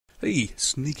Hey,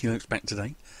 Sneaky Linux back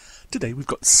today. Today we've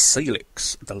got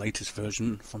Salix, the latest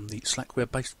version from the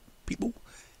slackware-based people,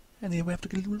 and here we have to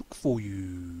get a little look for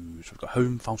you. So we've got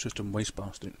Home, File System,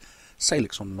 Wastebasket,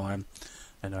 Salix Online,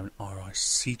 and our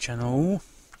RIC channel.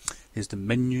 Here's the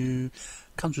menu.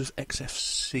 Comes with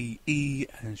xfce,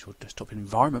 and it's your desktop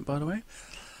environment, by the way.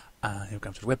 He'll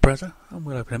go to the web browser, and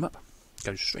we'll open him up.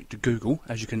 Goes straight to Google,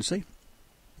 as you can see,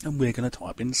 and we're going to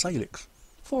type in Salix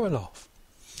for a laugh.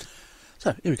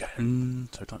 So, here we go,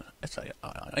 and so type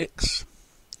S-A-I-X.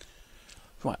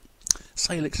 Right,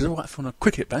 Salix is alright if you want a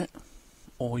cricket bat,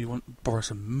 or you want to borrow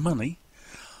some money,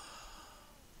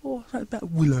 or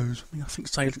about willows. I think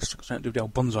Salix looks out to do the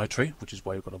old bonsai tree, which is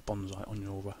why you've got a bonsai on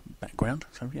your background,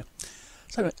 so yeah.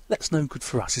 So that's no good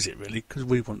for us, is it really? Because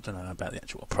we want to know about the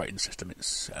actual operating system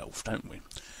itself, don't we?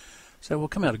 So we'll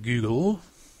come out of Google,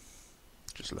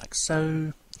 just like so,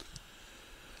 and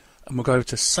we'll go over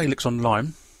to Salix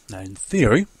Online. Now, in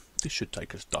theory, this should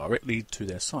take us directly to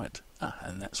their site.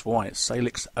 And that's why it's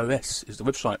Salix OS is the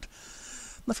website.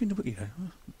 Nothing to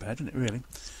bad, isn't it, really?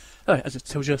 Anyway, as it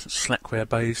tells you, slackware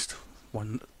based,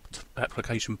 one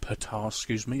application per task,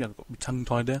 excuse me, I've got my tongue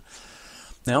tied there.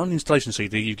 Now, on the installation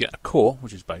CD, you get a core,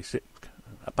 which is basic,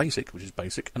 a basic, which is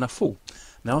basic, and a full.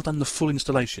 Now, I've done the full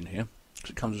installation here,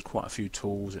 because it comes with quite a few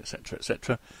tools, etc.,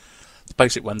 etc. The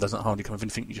basic one doesn't hardly come with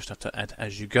anything, you just have to add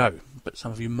as you go. But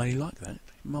some of you may like that,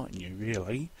 mightn't you,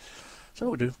 really? So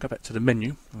what we'll do, go back to the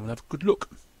menu, and we'll have a good look.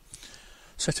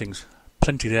 Settings,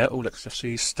 plenty there, all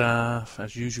xfce stuff,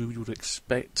 as usual you would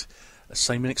expect.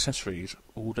 Same in accessories,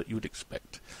 all that you would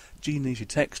expect. Easy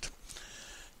text,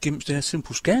 gimps there,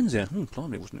 simple scans there.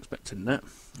 Blimey, wasn't expecting that.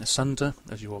 Asunder,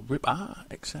 as your rip,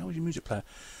 Excel is your music player.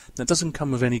 That doesn't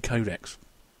come with any codecs.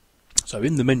 So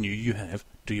in the menu you have,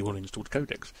 do you want to install the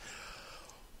codecs?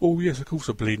 Oh yes, of course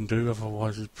I bleeding do,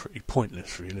 otherwise it's pretty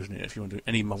pointless really, isn't it, if you want to do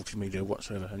any multimedia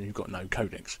whatsoever and you've got no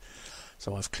codecs.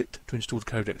 So I've clicked to install the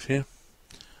codecs here,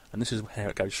 and this is how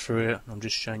it goes through it. I'm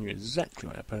just showing you exactly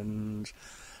what happens.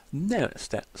 Now it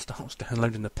starts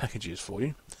downloading the packages for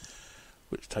you,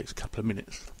 which takes a couple of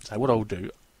minutes. So what I'll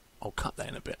do, I'll cut that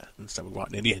in a bit, and so we're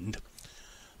right near the end,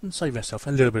 and save ourselves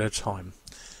a little bit of time.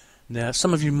 Now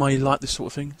some of you may like this sort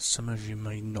of thing, some of you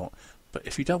may not, but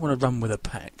if you don't want to run with a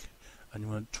pack, and you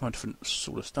want to try different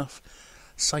sort of stuff,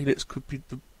 Salix could be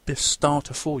the best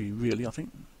starter for you, really, I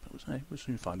think. We'll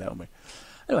soon find out, won't we?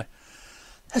 Anyway,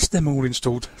 that's them all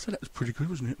installed, so that's pretty good,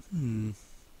 wasn't it?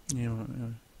 Yeah,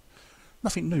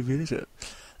 nothing new, really, is it?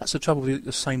 That's the trouble with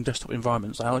the same desktop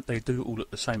environments. They do all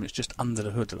look the same, it's just under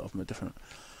the hood, a lot of them are different.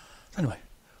 Anyway,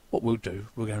 what we'll do,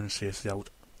 we'll go and see if the old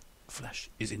Flash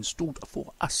is installed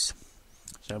for us.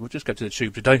 So we'll just go to the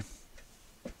tube today.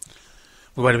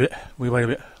 We wait a bit, we wait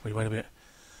a bit.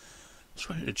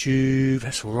 Switch to the tube,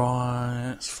 that's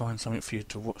alright. Let's find something for you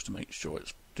to watch to make sure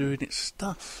it's doing its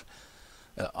stuff.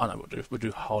 I know what we'll do. We'll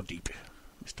do Hardeep.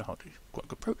 Mr. Hardeep. Quite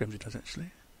good programs he does,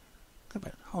 actually. Go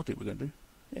back. Hardeep we're going to do.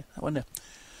 Yeah, that one there.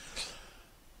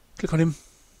 Click on him.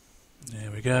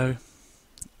 There we go.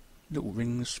 Little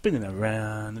rings spinning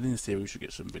around, and in theory we should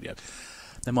get some video.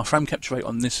 Now my frame capture rate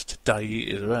on this today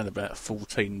is around about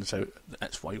 14, so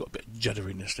that's why you've got a bit of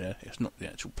judderiness there. It's not the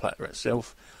actual platter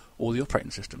itself or the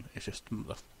operating system, it's just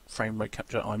the frame rate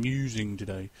capture I'm using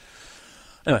today.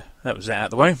 Anyway, that was that out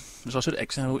of the way. As I said,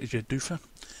 Excel is your doofer.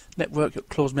 Network, you've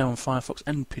got Claws, Mail and Firefox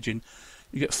and Pigeon.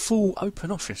 You get full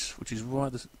open office, which is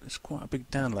why it's quite a big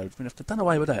download. I mean, if they'd done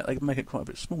away with that, they could make it quite a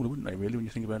bit smaller, wouldn't they, really, when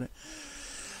you think about it?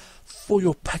 For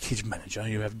your package manager,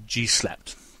 you have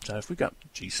gslapt. So if we go up to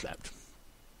gslapt,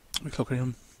 we click on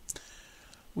him,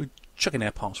 we chuck in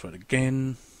our password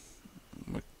again,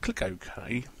 we click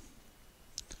OK,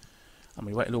 and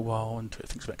we wait a little while until it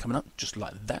thinks about coming up, just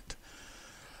like that.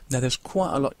 Now there's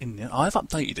quite a lot in there. I've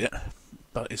updated it,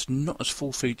 but it's not as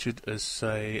full-featured as,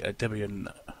 say, a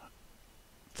Debian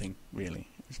thing, really.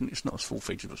 It's not as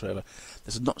full-featured whatsoever.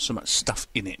 There's not so much stuff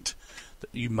in it that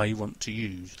you may want to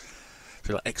use.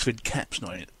 So like xvid caps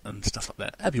not in it, and stuff like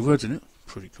that. Have your words in it,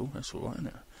 pretty cool, that's alright, isn't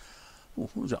it? Oh,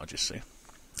 what was that I just see?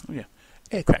 Oh yeah,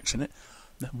 air cracks in it.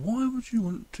 Now, why would you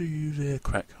want to use air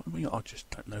crack? I mean, I just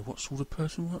don't know what sort of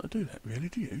person would want to do that, really,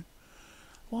 do you?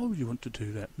 Why would you want to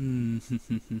do that?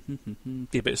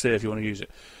 Yeah, but it's there if you want to use it.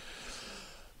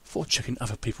 For checking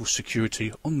other people's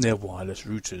security on their wireless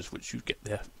routers, which you get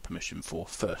their permission for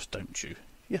first, don't you?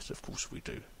 Yes, of course we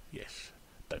do. Yes.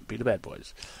 Don't be the bad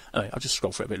boys. Anyway, I'll just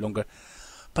scroll for it a bit longer.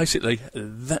 Basically,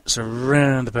 that's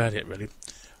around about it, really.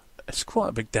 It's quite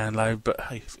a big download, but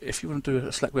hey, if you want to do a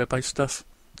Slackware-based stuff,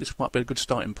 this might be a good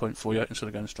starting point for you instead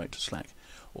of going straight to Slack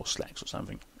or Slacks or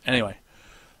something. Anyway,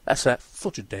 that's that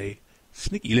for today.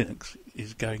 Sneaky Linux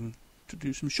is going to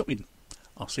do some shopping.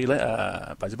 I'll see you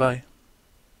later. Bye bye.